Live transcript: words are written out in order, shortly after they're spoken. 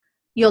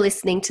You're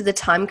listening to the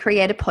Time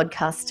Creator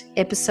Podcast,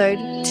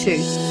 Episode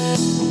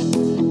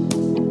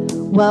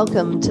 2.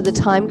 Welcome to the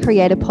Time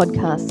Creator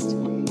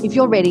Podcast. If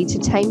you're ready to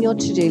tame your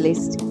to-do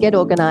list, get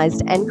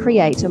organised and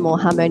create a more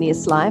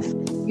harmonious life,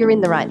 you're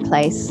in the right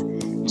place.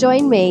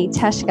 Join me,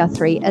 Tash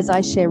Guthrie, as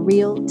I share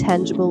real,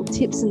 tangible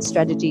tips and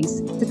strategies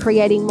for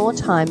creating more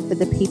time for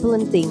the people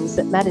and things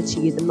that matter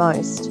to you the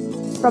most.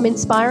 From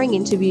inspiring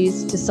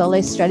interviews to solo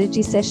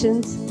strategy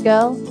sessions,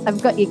 girl,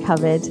 I've got you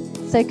covered.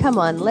 So come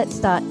on, let's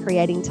start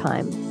creating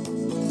time.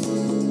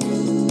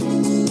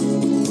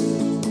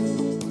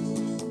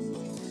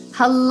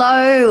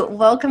 Hello,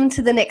 welcome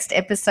to the next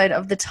episode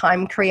of the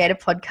Time Creator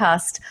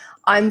Podcast.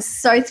 I'm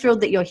so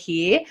thrilled that you're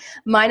here.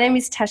 My name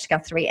is Tash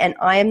Guthrie and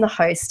I am the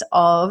host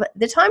of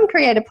the Time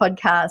Creator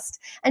Podcast.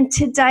 And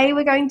today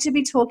we're going to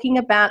be talking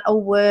about a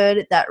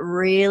word that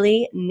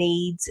really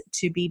needs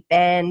to be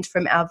banned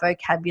from our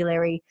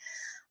vocabulary.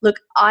 Look,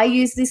 I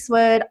use this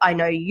word. I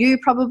know you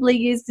probably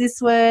use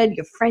this word.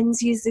 Your friends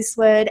use this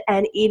word.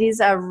 And it is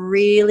a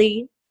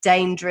really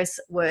dangerous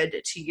word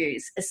to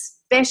use,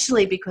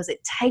 especially because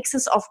it takes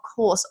us off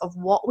course of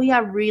what we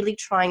are really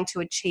trying to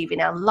achieve in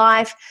our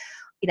life,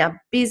 in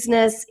our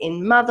business,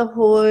 in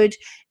motherhood,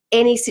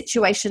 any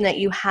situation that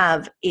you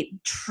have.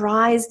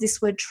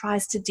 This word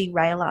tries to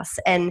derail us.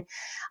 And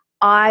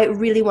I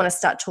really want to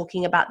start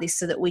talking about this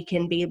so that we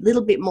can be a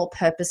little bit more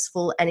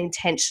purposeful and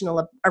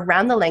intentional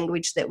around the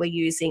language that we're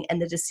using and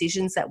the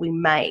decisions that we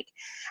make.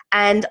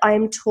 And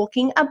I'm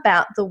talking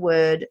about the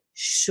word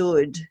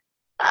should.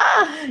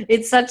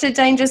 It's such a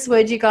dangerous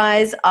word, you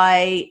guys.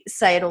 I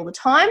say it all the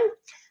time.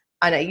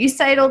 I know you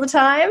say it all the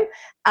time.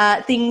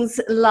 Things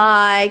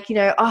like,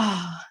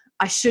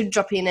 I should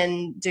drop in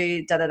and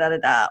do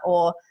da-da-da-da-da,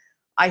 or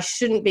I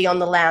shouldn't be on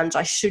the lounge.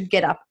 I should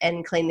get up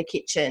and clean the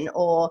kitchen,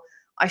 or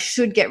I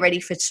should get ready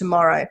for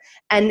tomorrow.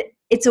 And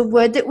it's a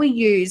word that we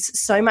use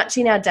so much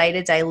in our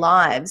day-to-day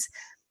lives,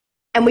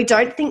 and we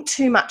don't think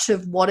too much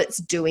of what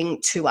it's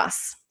doing to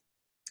us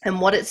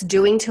and what it's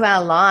doing to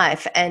our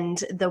life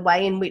and the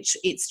way in which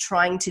it's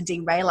trying to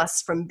derail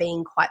us from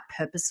being quite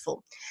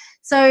purposeful.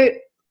 So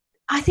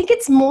I think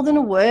it's more than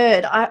a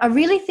word. I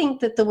really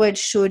think that the word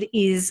should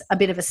is a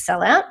bit of a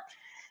sellout.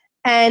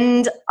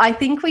 And I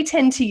think we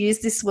tend to use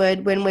this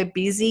word when we're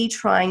busy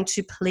trying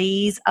to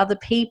please other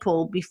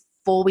people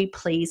before we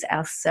please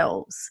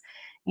ourselves.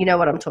 You know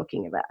what I'm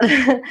talking about.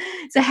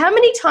 So how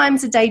many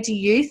times a day do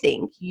you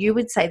think you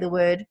would say the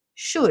word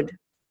should?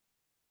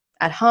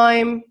 At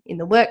home, in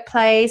the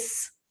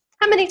workplace?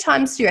 How many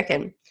times do you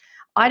reckon?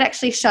 I'd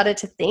actually shudder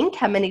to think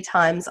how many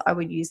times I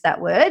would use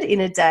that word in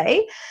a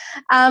day.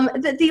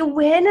 The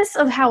awareness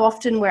of how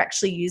often we're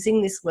actually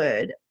using this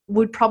word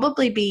would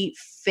probably be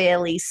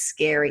fairly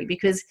scary,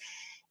 because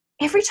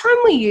every time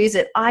we use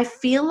it, I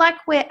feel like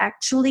we're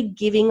actually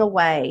giving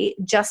away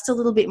just a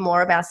little bit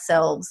more of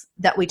ourselves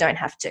that we don't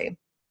have to.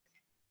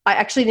 I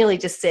actually nearly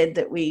just said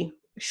that we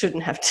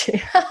shouldn't have to.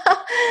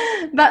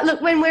 But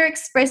look, when we're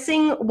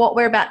expressing what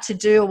we're about to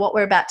do or what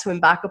we're about to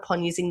embark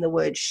upon using the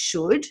word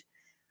should,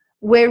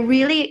 we're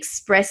really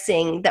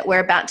expressing that we're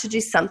about to do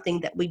something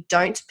that we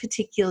don't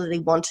particularly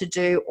want to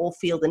do or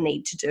feel the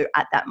need to do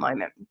at that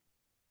moment.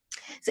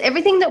 So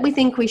everything that we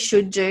think we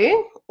should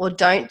do or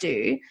don't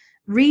do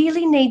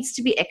really needs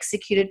to be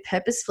executed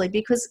purposefully,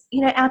 because,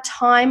 our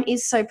time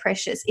is so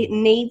precious. It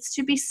needs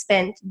to be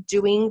spent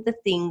doing the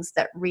things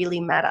that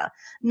really matter,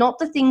 not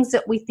the things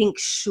that we think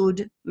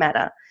should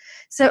matter.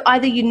 So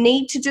either you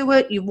need to do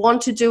it, you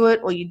want to do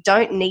it, or you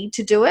don't need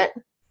to do it,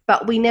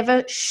 but we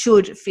never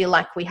should feel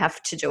like we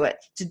have to do it,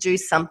 to do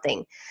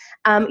something.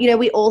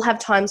 We all have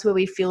times where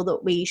we feel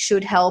that we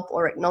should help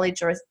or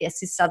acknowledge or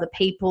assist other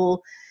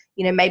people.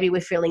 Maybe we're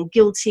feeling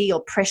guilty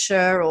or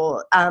pressure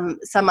or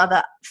some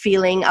other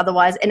feeling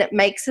otherwise, and it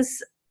makes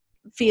us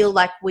feel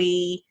like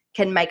we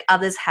can make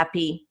others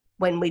happy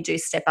when we do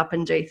step up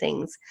and do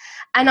things.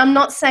 And I'm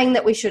not saying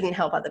that we shouldn't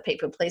help other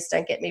people. Please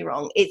don't get me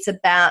wrong. It's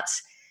about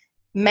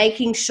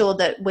making sure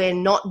that we're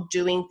not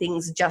doing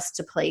things just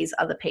to please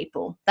other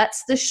people.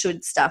 That's the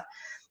should stuff.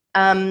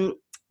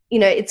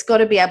 It's got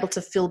to be able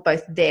to fill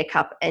both their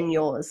cup and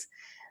yours.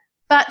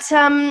 But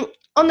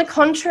on the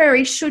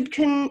contrary, should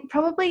can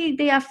probably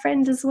be our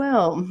friend as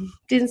well.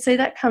 Didn't see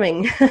that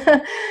coming.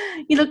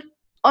 Look,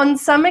 on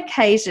some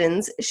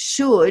occasions,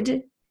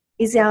 should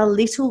is our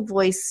little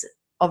voice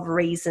of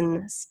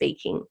reason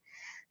speaking.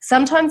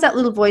 Sometimes that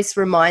little voice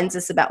reminds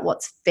us about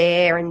what's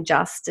fair and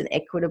just and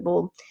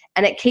equitable,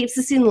 and it keeps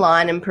us in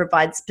line and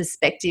provides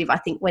perspective, I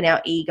think, when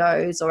our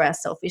egos or our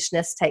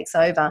selfishness takes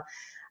over.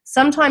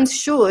 Sometimes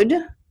should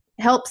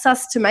helps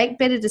us to make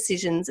better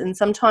decisions, and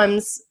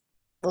sometimes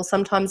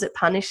it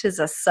punishes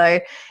us. So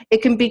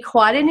it can be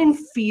quite an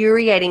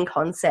infuriating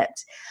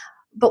concept.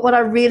 But what I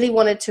really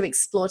wanted to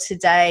explore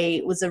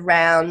today was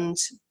around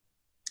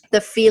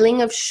the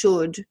feeling of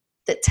should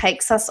that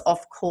takes us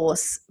off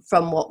course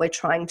from what we're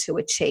trying to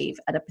achieve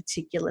at a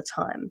particular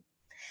time.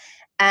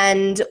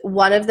 And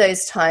one of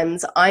those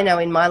times I know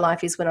in my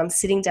life is when I'm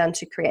sitting down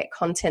to create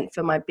content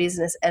for my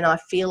business and I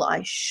feel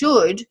I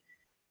should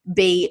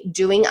be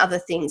doing other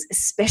things,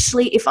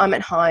 especially if I'm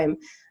at home.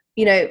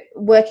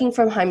 working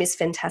from home is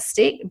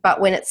fantastic, but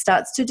when it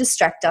starts to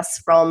distract us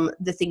from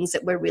the things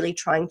that we're really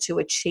trying to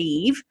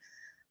achieve,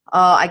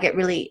 I get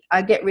really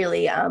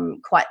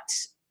quite,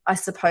 I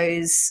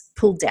suppose,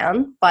 pulled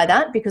down by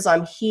that, because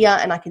I'm here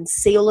and I can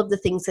see all of the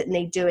things that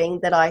need doing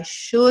that I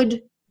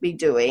should be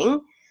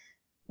doing,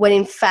 when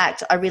in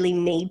fact I really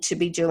need to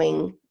be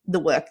doing the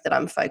work that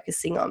I'm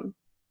focusing on.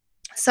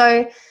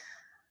 So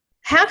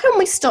how can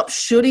we stop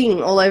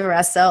shooting all over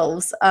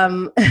ourselves?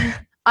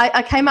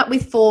 I came up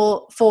with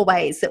four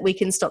ways that we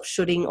can stop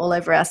shooting all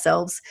over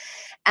ourselves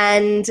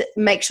and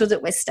make sure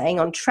that we're staying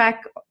on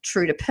track,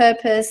 true to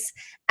purpose.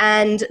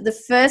 And the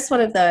first one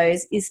of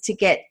those is to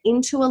get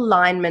into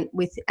alignment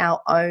with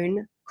our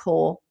own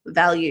core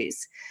values.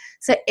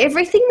 So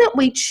everything that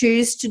we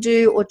choose to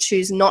do or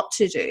choose not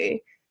to do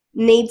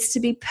needs to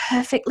be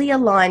perfectly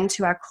aligned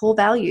to our core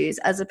values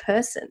as a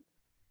person.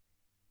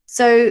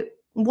 So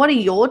what are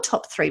your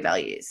top 3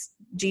 values?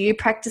 Do you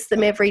practice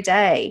them every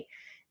day?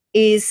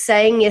 Is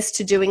saying yes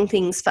to doing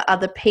things for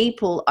other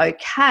people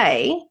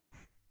okay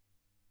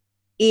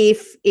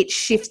if it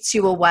shifts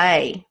you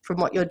away from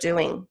what you're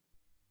doing?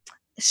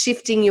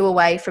 Shifting you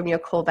away from your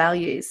core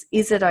values,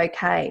 is it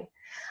okay?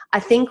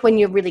 I think when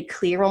you're really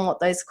clear on what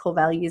those core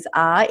values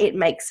are, it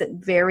makes it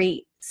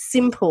very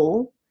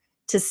simple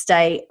to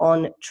stay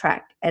on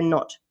track and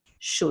not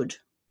should.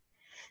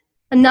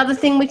 Another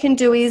thing we can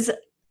do is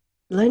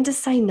learn to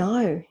say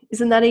no.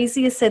 Isn't that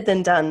easier said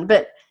than done?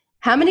 But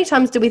how many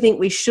times do we think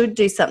we should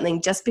do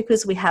something just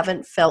because we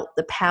haven't felt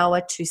the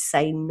power to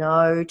say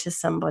no to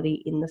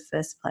somebody in the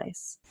first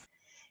place?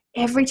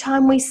 Every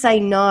time we say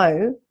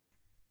no,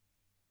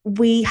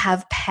 we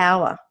have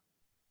power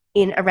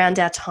around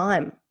our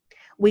time.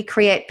 We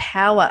create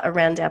power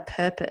around our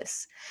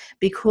purpose,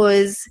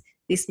 because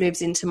this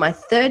moves into my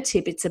third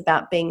tip. It's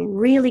about being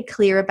really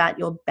clear about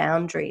your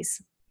boundaries.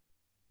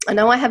 I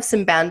know I have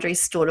some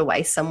boundaries stored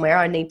away somewhere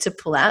I need to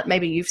pull out.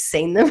 Maybe you've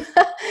seen them.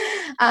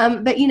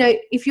 But,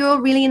 if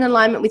you're really in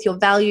alignment with your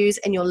values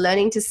and you're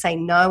learning to say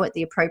no at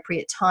the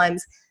appropriate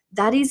times,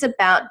 that is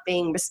about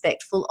being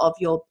respectful of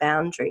your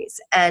boundaries.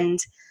 And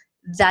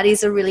that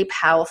is a really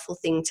powerful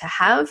thing to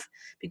have,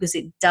 because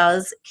it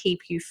does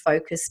keep you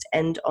focused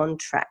and on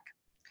track.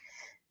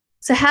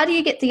 So how do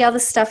you get the other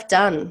stuff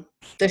done?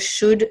 The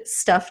should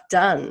stuff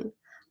done?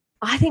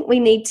 I think we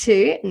need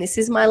to, and this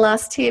is my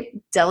last tip,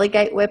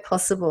 delegate where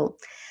possible.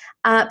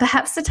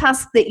 Perhaps the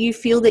task that you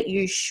feel that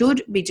you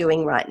should be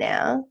doing right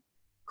now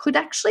could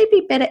actually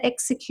be better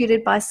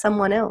executed by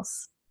someone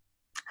else.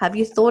 Have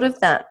you thought of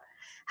that?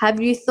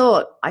 Have you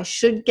thought, I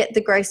should get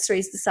the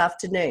groceries this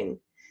afternoon?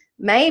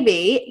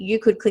 Maybe you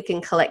could click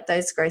and collect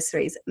those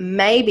groceries.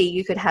 Maybe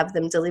you could have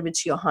them delivered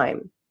to your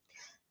home.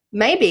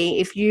 Maybe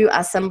if you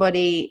are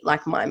somebody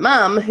like my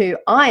mum who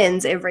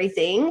irons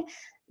everything,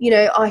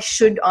 I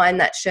should iron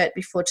that shirt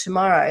before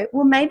tomorrow.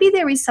 Well, maybe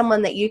there is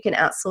someone that you can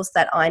outsource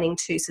that ironing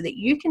to, so that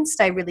you can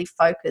stay really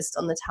focused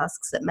on the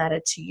tasks that matter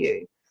to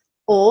you,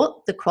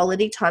 or the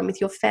quality time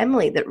with your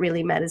family that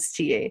really matters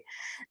to you.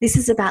 This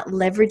is about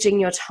leveraging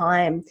your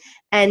time.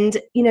 And,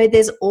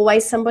 there's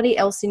always somebody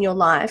else in your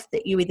life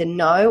that you either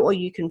know or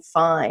you can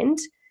find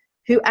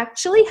who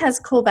actually has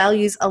core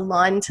values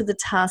aligned to the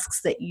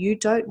tasks that you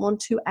don't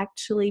want to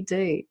actually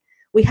do.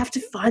 We have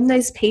to find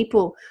those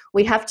people.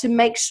 We have to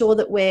make sure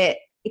that we're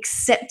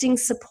accepting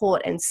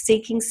support and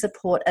seeking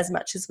support as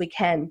much as we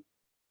can.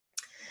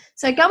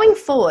 So going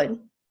forward,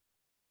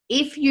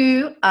 if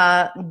you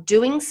are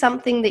doing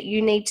something that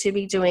you need to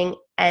be doing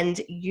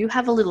and you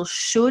have a little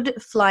should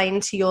fly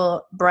into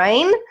your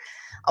brain,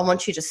 I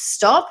want you to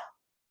stop,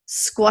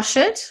 squash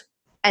it,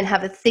 and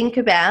have a think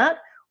about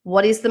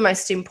what is the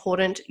most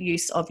important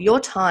use of your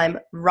time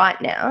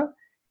right now,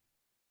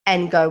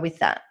 and go with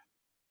that.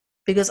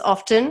 Because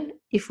often,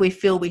 if we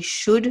feel we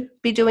should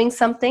be doing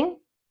something,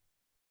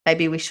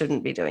 maybe we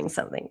shouldn't be doing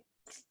something.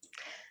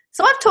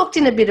 So I've talked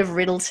in a bit of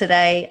riddle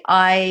today.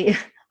 I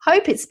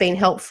hope it's been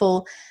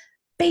helpful.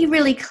 Be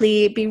really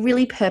clear, be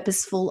really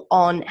purposeful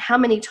on how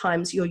many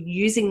times you're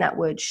using that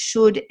word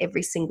should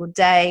every single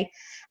day,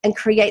 and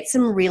create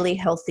some really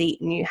healthy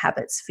new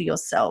habits for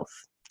yourself.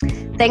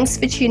 Thanks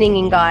for tuning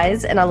in,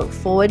 guys, and I look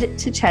forward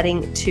to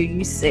chatting to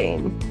you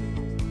soon.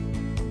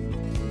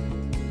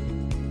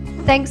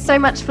 Thanks so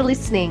much for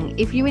listening.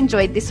 If you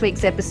enjoyed this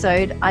week's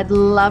episode, I'd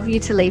love you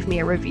to leave me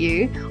a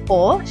review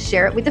or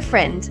share it with a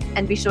friend,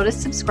 and be sure to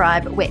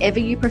subscribe wherever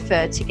you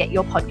prefer to get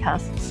your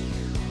podcasts.